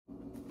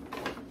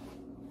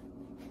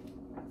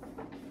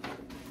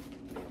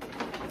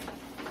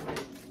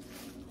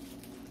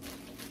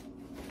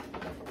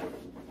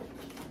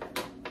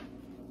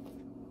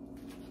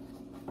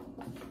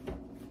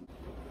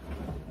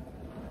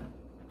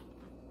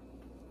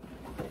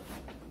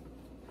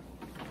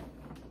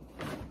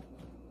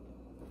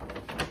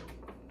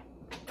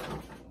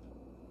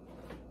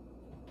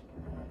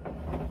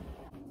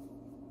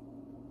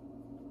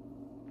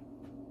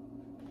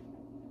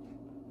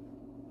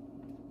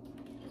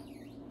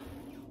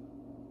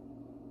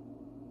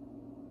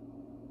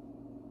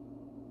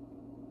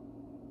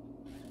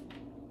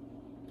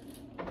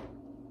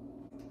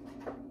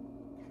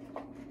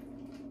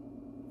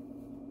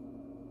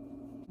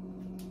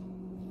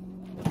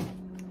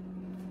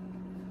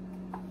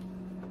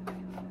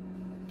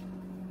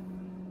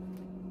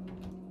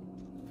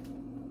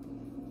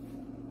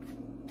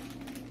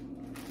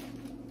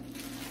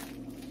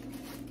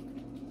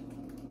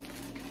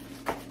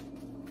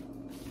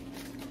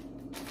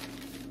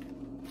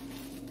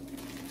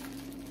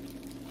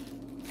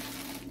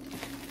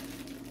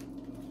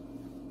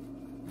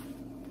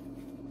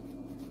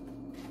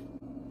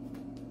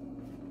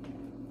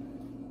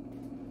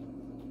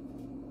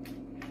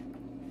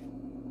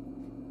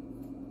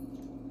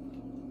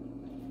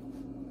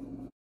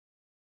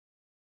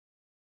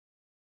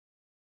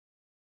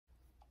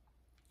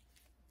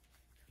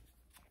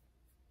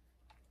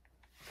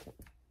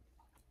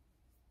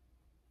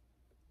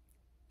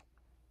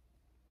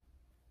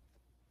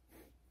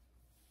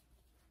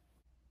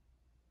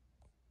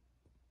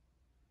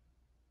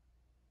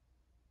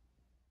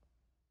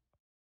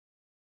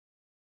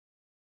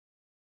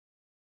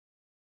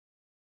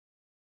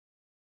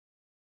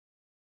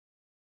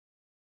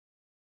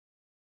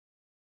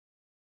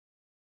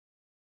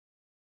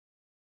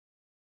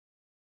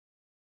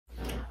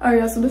Alright,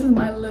 y'all, so this is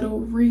my little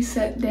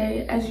reset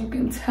day. As you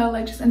can tell,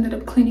 I just ended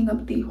up cleaning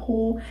up the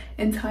whole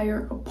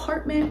entire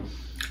apartment.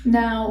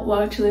 Now,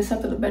 well, actually,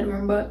 except for the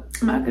bedroom, but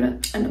I'm not gonna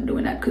end up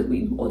doing that because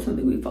we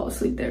fall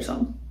asleep there,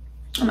 so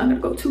I'm not gonna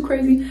go too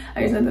crazy.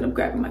 I just ended up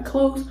grabbing my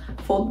clothes,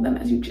 folded them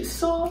as you just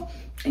saw,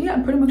 and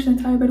yeah, pretty much the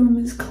entire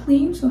bedroom is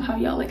clean. So how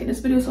y'all liking this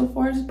video so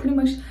far is pretty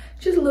much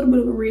just a little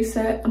bit of a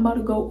reset. I'm about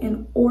to go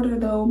in order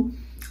though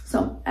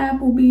some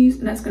Applebee's,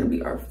 and that's gonna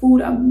be our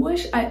food. I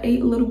wish I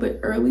ate a little bit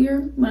earlier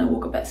when I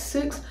woke up at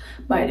 6,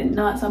 but I did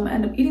not, so I'm gonna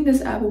end up eating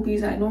this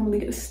Applebee's, and I normally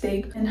get a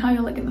steak. And how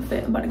y'all liking the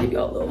fit? I'm about to give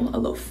y'all a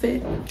little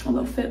fit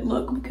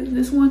look, because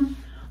this one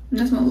a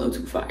little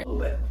too fire. A little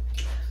bit.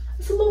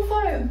 It's a little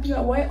fire. You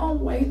got white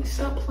on white.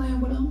 Stop playing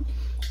with them.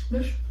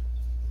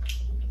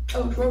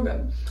 Oh, it's real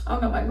good. I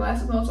don't got my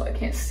glasses on, so I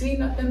can't see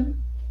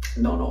nothing.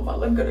 Don't know if I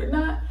look good or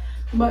not,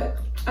 but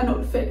I know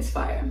the fit is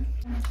fire.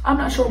 I'm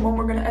not sure when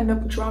we're gonna end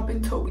up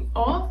dropping Toby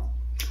off,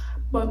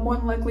 but more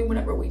than likely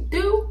whenever we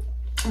do,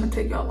 I'm gonna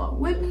take y'all along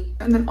with me.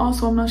 And then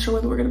also, I'm not sure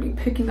whether we're gonna be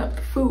picking up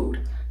the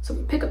food. So if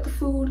we pick up the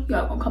food,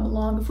 y'all gonna come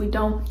along. If we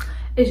don't,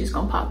 it's just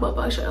gonna pop up.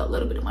 I'll show you a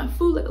little bit of my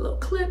food, like a little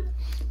clip.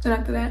 Then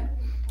after that,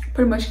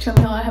 pretty much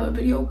chilling out. I have a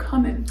video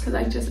coming because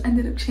I just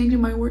ended up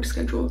changing my work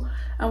schedule.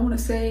 I want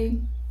to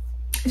say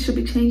it should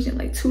be changed in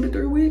like 2 to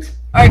 3 weeks.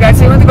 All right, guys,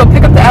 so we went to go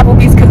pick up the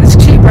Applebee's because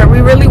it's cheaper.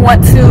 We really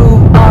want to,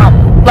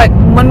 like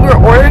when we were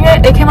ordering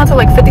it, it came out to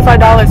like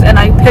 $55, and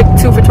I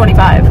picked 2 for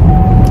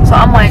 $25. So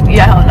I'm like,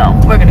 yeah, hell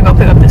no, we're gonna go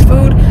pick up this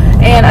food.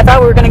 And I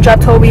thought we were gonna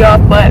drop Toby off,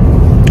 but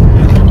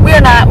we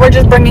are not. We're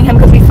just bringing him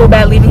because we feel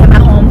bad leaving him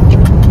at home.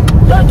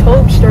 I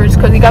told stories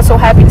because he got so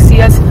happy to see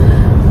us.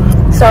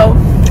 So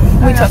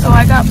we took him. So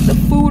I got the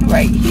food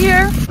right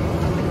here.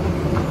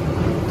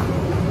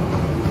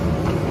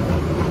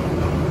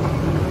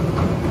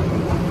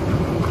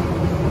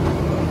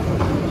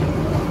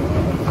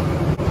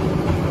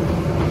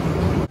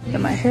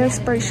 And my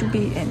hairspray should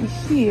be in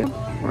here,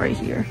 right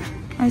here.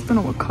 I just don't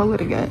know what color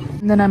to get.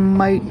 And then I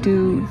might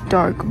do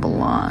dark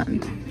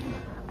blonde.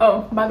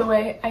 Oh, by the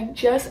way, I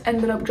just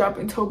ended up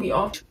dropping Toby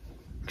off.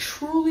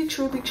 Truly,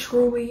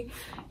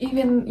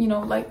 even, you know,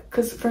 like,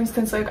 because for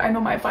instance, like, I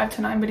know my 5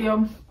 to 9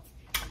 video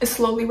is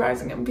slowly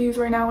rising in views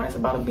right now, and it's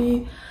about to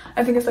be,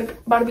 I think it's like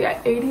about to be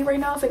at 80 right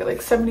now. It's like at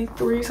like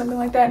 73, something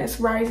like that, and it's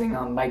rising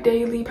by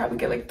daily. Probably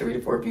get like 3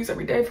 to 4 views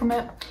every day from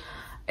it,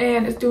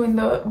 and it's doing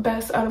the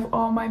best out of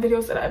all my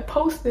videos that I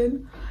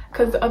posted,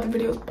 because the other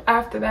videos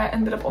after that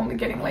ended up only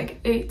getting like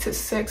 8 to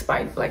 6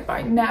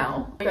 by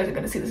now. You guys are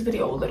gonna see this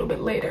video a little bit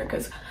later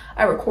because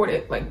I record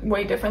it like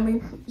way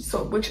differently,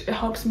 so which it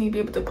helps me be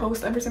able to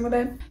post every single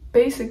day.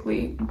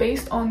 Basically,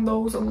 based on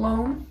those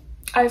alone,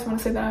 I just want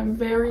to say that I'm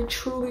very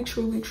truly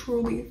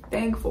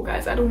thankful,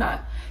 guys. I do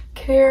not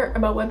care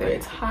about whether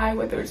it's high,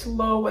 whether it's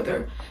low,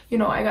 whether, you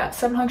know, I got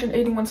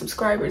 781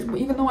 subscribers, but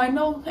even though I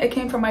know it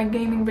came from my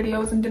gaming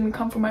videos and didn't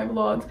come from my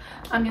vlogs,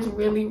 I'm just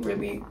really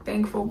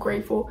thankful,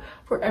 grateful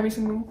for every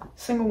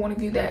single one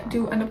of you that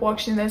do end up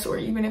watching this. Or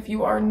even if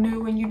you are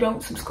new and you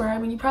don't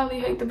subscribe and you probably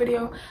hate the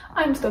video,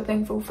 I'm still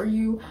thankful for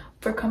you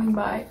for coming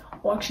by,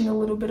 watching a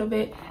little bit of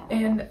it,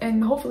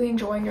 and hopefully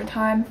enjoying your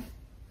time.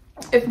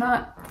 If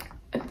not,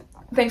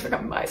 thanks for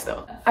coming by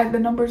still. The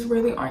numbers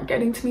really aren't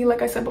getting to me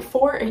like I said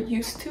before. It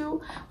used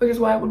to, which is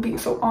why I would be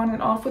so on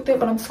and off with it,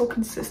 but I'm so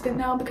consistent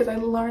now because I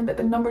learned that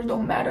the numbers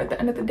don't matter. At the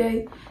end of the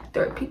day,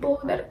 there are people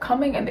that are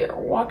coming and they are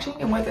watching,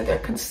 and whether they're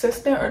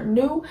consistent or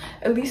new,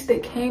 at least they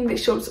came, they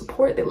showed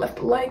support, they left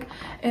a like.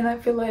 And I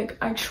feel like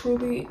I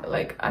truly,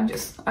 like, I'm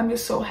just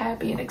so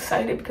happy and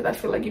excited because I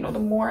feel like, you know, the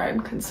more I'm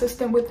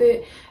consistent with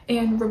it,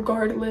 and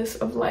regardless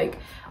of like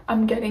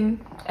I'm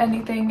getting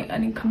anything,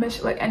 any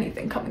commission, like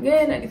anything coming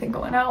in, anything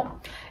going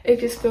out, it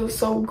just feels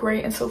so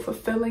great and so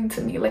fulfilling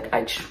to me. Like,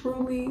 I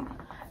truly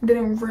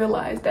didn't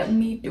realize that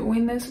me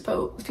doing this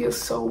feels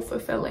so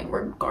fulfilling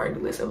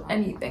regardless of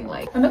anything.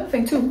 Like, another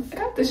thing too, I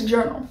got this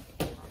journal.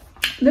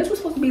 This was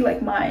supposed to be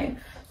like my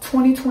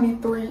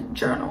 2023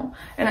 journal,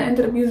 and I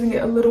ended up using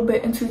it a little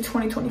bit into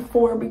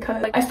 2024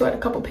 because like I still had a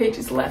couple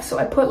pages left, so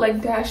I put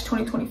like dash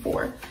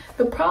 2024.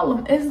 The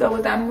problem is though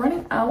is that I'm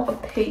running out of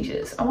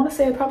pages. I want to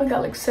say I probably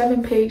got like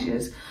 7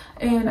 pages,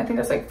 and I think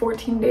that's like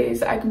 14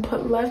 days that I can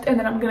put left, and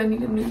then I'm gonna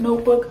need a new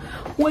notebook,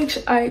 which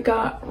I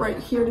got right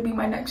here to be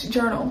my next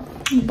journal.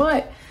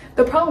 But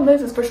the problem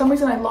is for some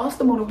reason I lost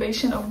the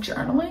motivation of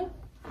journaling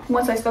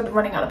once I started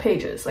running out of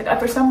pages. Like,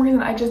 for some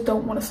reason I just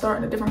don't want to start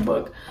in a different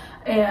book,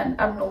 and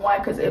I don't know why,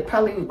 because it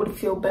probably would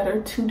feel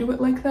better to do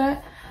it like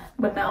that.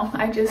 But no,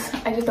 I just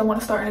don't want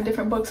to start in a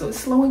different book, so it's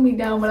slowing me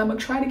down. But I'm gonna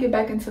try to get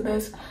back into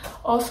this.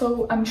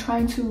 Also, I'm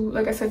trying to,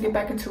 like I said, get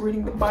back into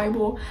reading the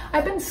Bible.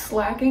 I've been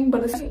slacking,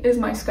 but this is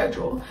my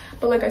schedule.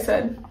 But like I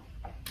said,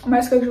 my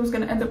schedule is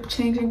going to end up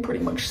changing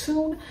pretty much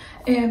soon,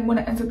 and when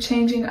it ends up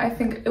changing, I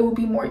think it will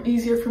be more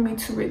easier for me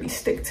to really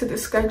stick to the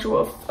schedule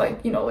of, like,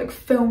 you know, like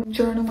film,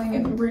 journaling,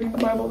 and reading the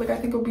Bible. Like, I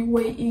think it'll be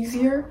way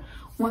easier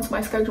once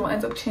my schedule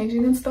ends up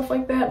changing and stuff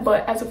like that.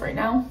 But as of right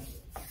now,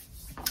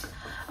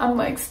 I'm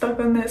like stuck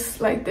in this,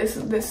 like,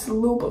 this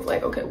loop of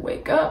like, okay,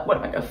 wake up, what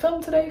am I gonna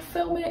film today?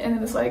 Film it. And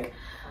then it's like,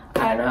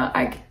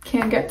 I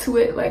can't get to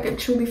it. Like, it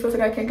truly feels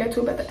like I can't get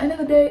to it. But at the end of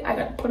the day, I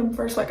gotta put him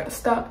first, so I gotta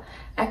stop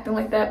acting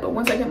like that. But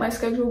once I get my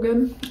schedule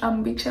good, I'm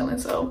gonna be chilling.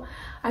 So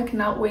I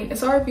cannot wait. And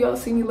sorry if y'all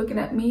see me looking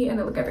at me and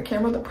then look at the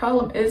camera. The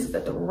problem is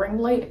that the ring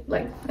light,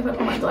 like if I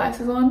put my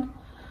glasses on,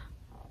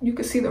 you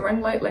can see the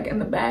ring light like in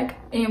the back,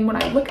 and when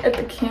I look at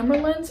the camera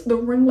lens, the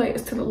ring light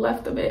is to the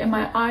left of it, and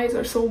my eyes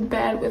are so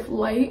bad with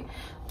light.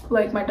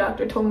 Like, my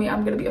doctor told me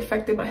I'm gonna be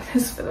affected by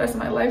this for the rest of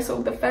my life.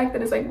 So the fact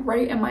that it's like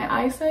right in my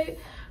eyesight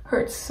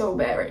hurts so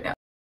bad right now.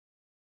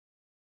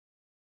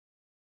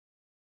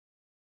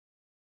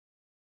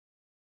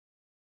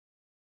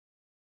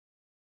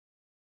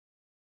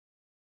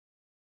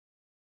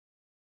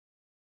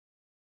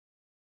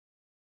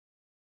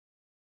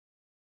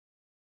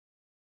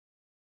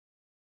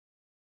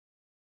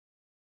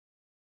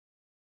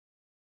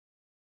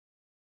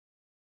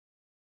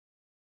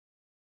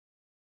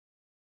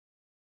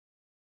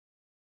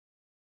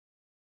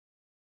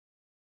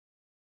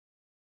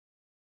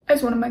 I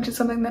just want to mention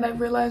something that I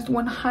realized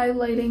when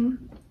highlighting,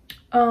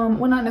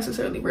 well, not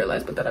necessarily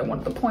realized, but that I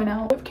wanted to point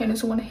out.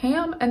 Candace, when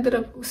Ham ended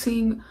up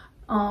seeing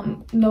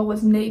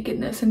Noah's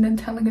nakedness and then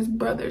telling his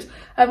brothers,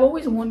 I've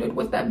always wondered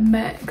what that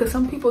meant, because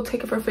some people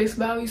take it for face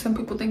value, some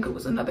people think it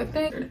was another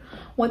thing,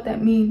 what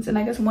that means. And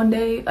I guess one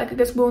day, like, I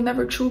guess we'll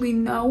never truly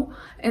know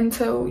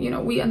until, you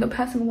know, we end up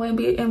passing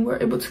away and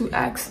we're able to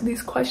ask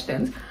these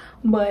questions.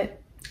 But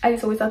I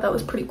just always thought that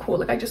was pretty cool.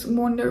 Like, I just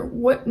wonder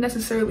what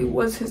necessarily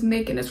was his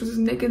nakedness. Was his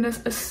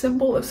nakedness a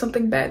symbol of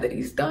something bad that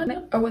he's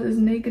done? Or was his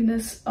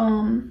nakedness,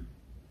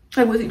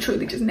 like, was he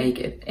truly just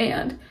naked?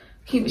 And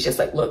he was just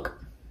like, look,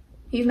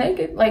 he's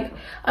naked. Like,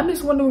 I'm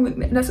just wondering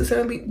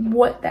necessarily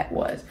what that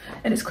was.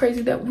 And it's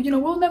crazy that, you know,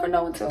 we'll never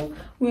know until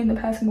we end up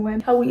passing away.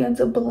 How he ends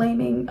up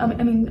blaming,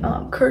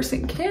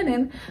 cursing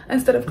Cannon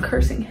instead of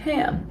cursing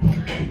Ham.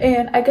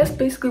 And I guess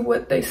basically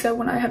what they said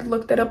when I had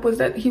looked that up was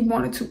that he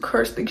wanted to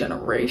curse the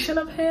generation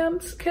of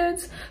Ham's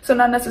kids. So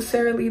not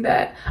necessarily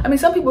that, I mean,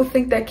 some people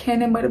think that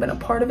Cannon might have been a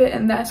part of it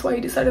and that's why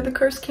he decided to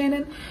curse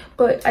Cannon.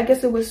 But I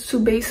guess it was to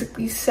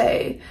basically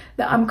say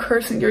that I'm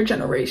cursing your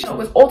generation. It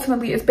was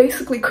ultimately, it's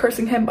basically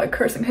cursing him by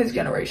cursing his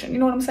generation. You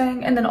know what I'm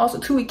saying? And then also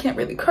too, he can't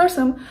really curse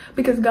him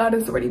because God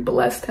has already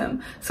blessed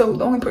him. So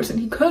the only person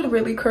he could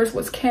really curse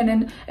was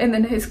Cannon and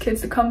then his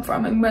kids to come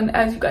from. And when,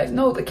 as you guys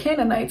know, the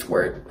Canaanites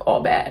were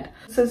all bad.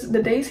 It says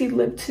the days he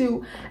lived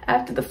to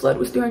after the flood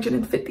was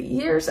 350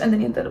 years, and then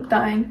he ended up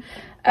dying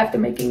after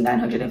making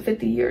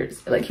 950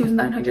 years. Like, he was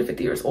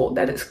 950 years old.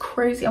 That is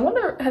crazy. I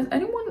wonder, has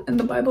anyone in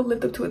the Bible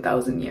lived up to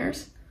 1,000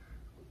 years?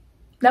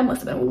 That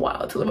must have been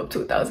wild to live up to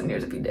 1,000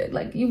 years if you did.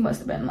 Like, you must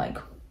have been like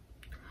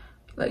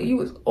you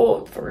was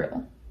old for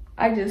real.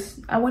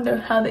 I wonder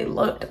how they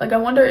looked. Like, I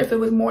wonder if it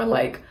was more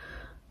like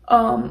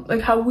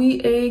how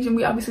we age and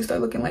we obviously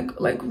start looking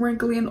like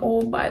wrinkly and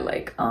old by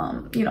like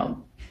you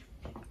know,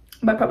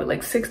 by probably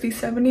like 60,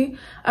 70.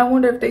 I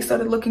wonder if they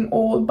started looking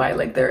old by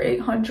like their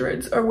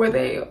 800s, or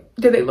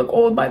did they look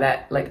old by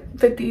that like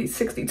 50,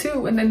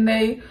 62, and then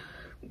they,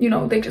 you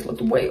know, they just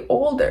looked way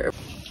older.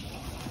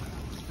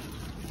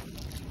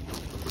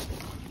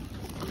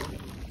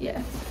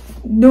 Yeah,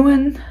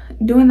 doing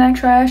that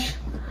trash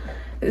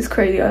is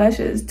crazy. Oh, that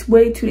shit is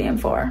way too damn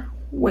far.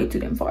 Way too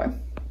damn far.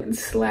 Been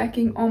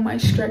slacking on my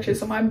stretches,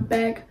 so my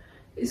back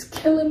is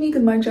killing me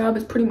because my job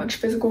is pretty much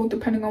physical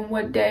depending on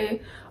what day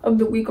of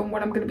the week on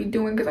what I'm going to be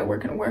doing, because I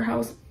work in a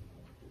warehouse.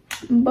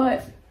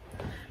 But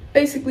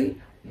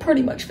basically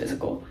pretty much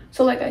physical.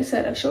 So like I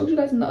said, I showed you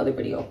guys in the other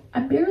video, I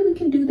barely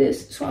can do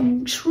this, so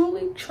I'm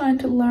truly trying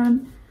to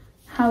learn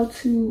how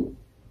to,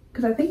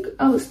 because I think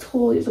I was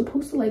told you're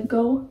supposed to like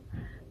go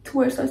to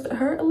where it starts to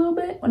hurt a little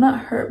bit. Well, not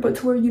hurt, but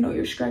to where, you know,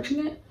 you're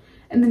stretching it,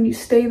 and then you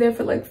stay there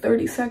for like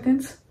 30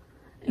 seconds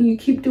and you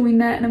keep doing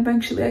that, and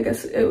eventually I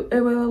guess it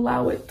will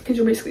allow it, because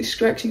you're basically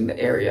stretching the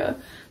area,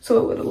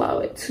 so it would allow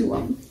it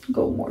to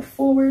go more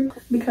forward,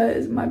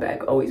 because my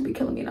back always be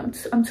killing me and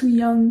I'm too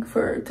young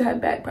to have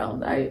back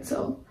problems, right?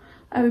 So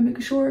I've been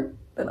making sure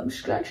that I'm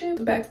stretching.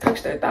 The backs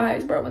touch their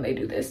thighs, bro, when they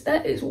do this.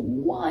 That is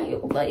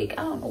wild. Like,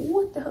 I don't know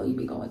what the hell you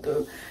be going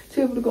through to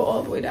be able to go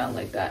all the way down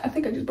like that. I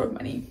think I just broke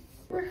my knee.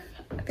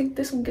 I think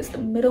this one gets the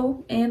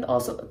middle and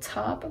also the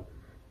top,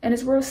 and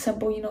it's real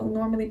simple. You know,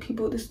 normally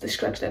people, this is the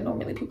stretch that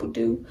normally people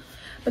do,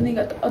 but then you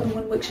got the other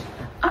one, which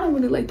I don't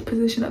really like the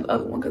position of the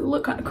other one because it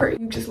look kind of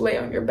crazy. You just lay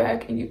on your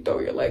back and you throw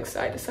your legs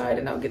side to side,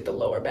 and I'll get the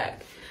lower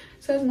back.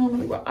 So that's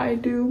normally what I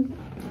do.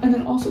 And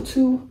then also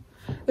too,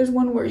 there's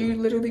one where you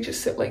literally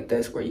just sit like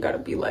this, where you gotta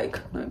be like,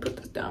 let me put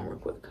this down real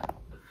quick,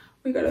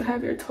 you gotta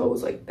have your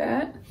toes like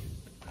that,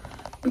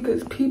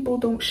 because people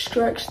don't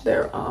stretch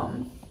their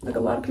like, a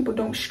lot of people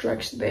don't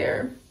stretch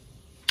their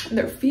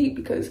feet,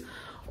 because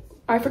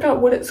I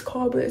forgot what it's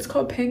called, but it's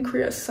called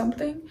pancreas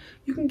something.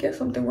 You can get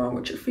something wrong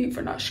with your feet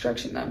for not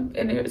stretching them,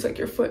 and it's like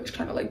your foot is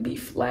trying to like be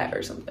flat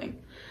or something.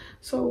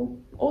 So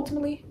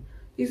ultimately,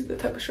 these are the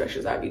type of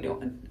stretches I be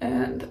doing,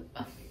 and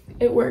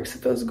It works,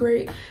 it feels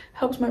great,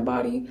 helps my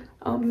body.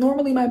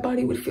 Normally my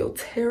body would feel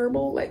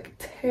terrible, like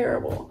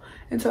terrible,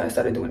 until I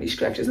started doing these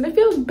stretches, and it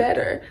feels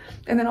better.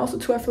 And then also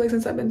too, I feel like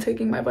since I've been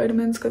taking my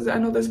vitamins, because I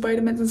know there's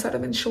vitamins inside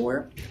of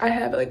Ensure, I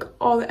have like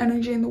all the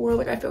energy in the world.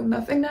 Like I feel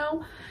nothing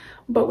now,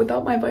 but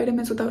without my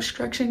vitamins, without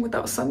stretching,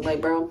 without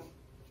sunlight, bro,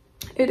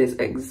 it is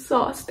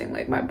exhausting.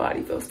 Like my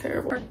body feels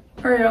terrible.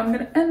 All right, I'm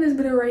gonna end this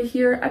video right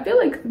here. I feel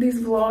like these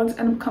vlogs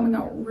end up coming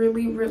out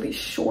really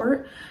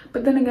short,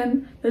 but then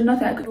again, there's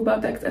nothing I could do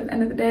about that, because at the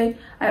end of the day,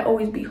 I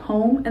always be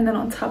home. And then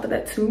on top of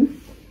that too,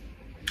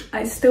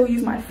 I still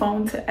use my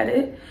phone to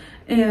edit,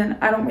 and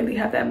I don't really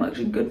have that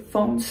much good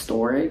phone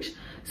storage.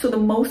 So the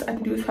most I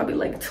can do is probably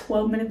like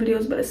 12-minute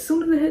videos, but as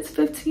soon as it hits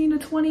 15 to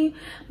 20,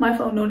 my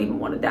phone don't even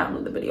want to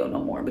download the video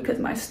no more, because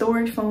my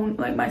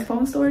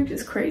phone storage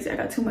is crazy. I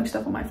got too much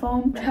stuff on my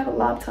phone. I have a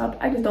laptop.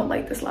 I just don't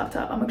like this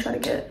laptop. I'm gonna try to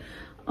get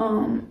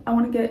I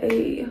want to get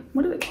a,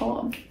 what is it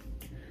called?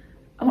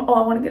 I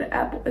want to get an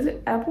Apple. Is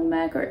it Apple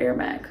Mac or Air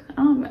Mac?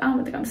 I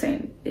don't think I'm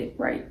saying it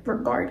right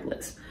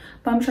regardless,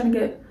 but I'm trying to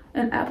get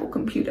an Apple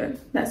computer.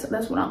 That's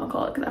what I'm gonna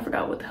call it, because I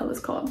forgot what the hell it's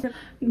called.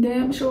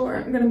 Damn sure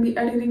I'm gonna be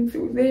editing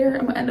through there.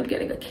 I'm gonna end up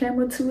getting a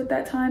camera too at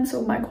that time,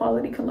 so my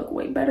quality can look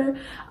way better.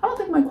 I don't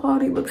think my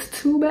quality looks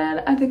too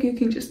bad. I think you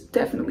can just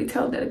definitely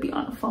tell that it'd be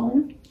on a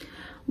phone,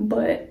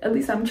 but at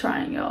least I'm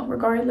trying, y'all.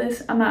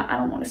 Regardless, I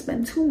don't want to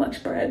spend too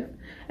much bread,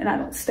 and I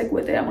don't stick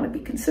with it. I want to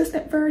be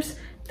consistent first,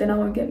 then I'm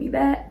gonna get me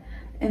that,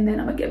 and then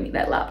I'm gonna get me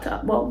that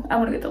laptop. Well, I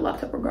want to get the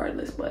laptop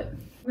regardless, but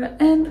I'm gonna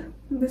end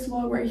this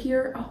vlog right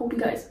here. I hope you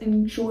guys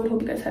enjoyed.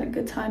 Hope you guys had a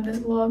good time this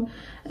vlog,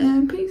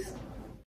 and peace.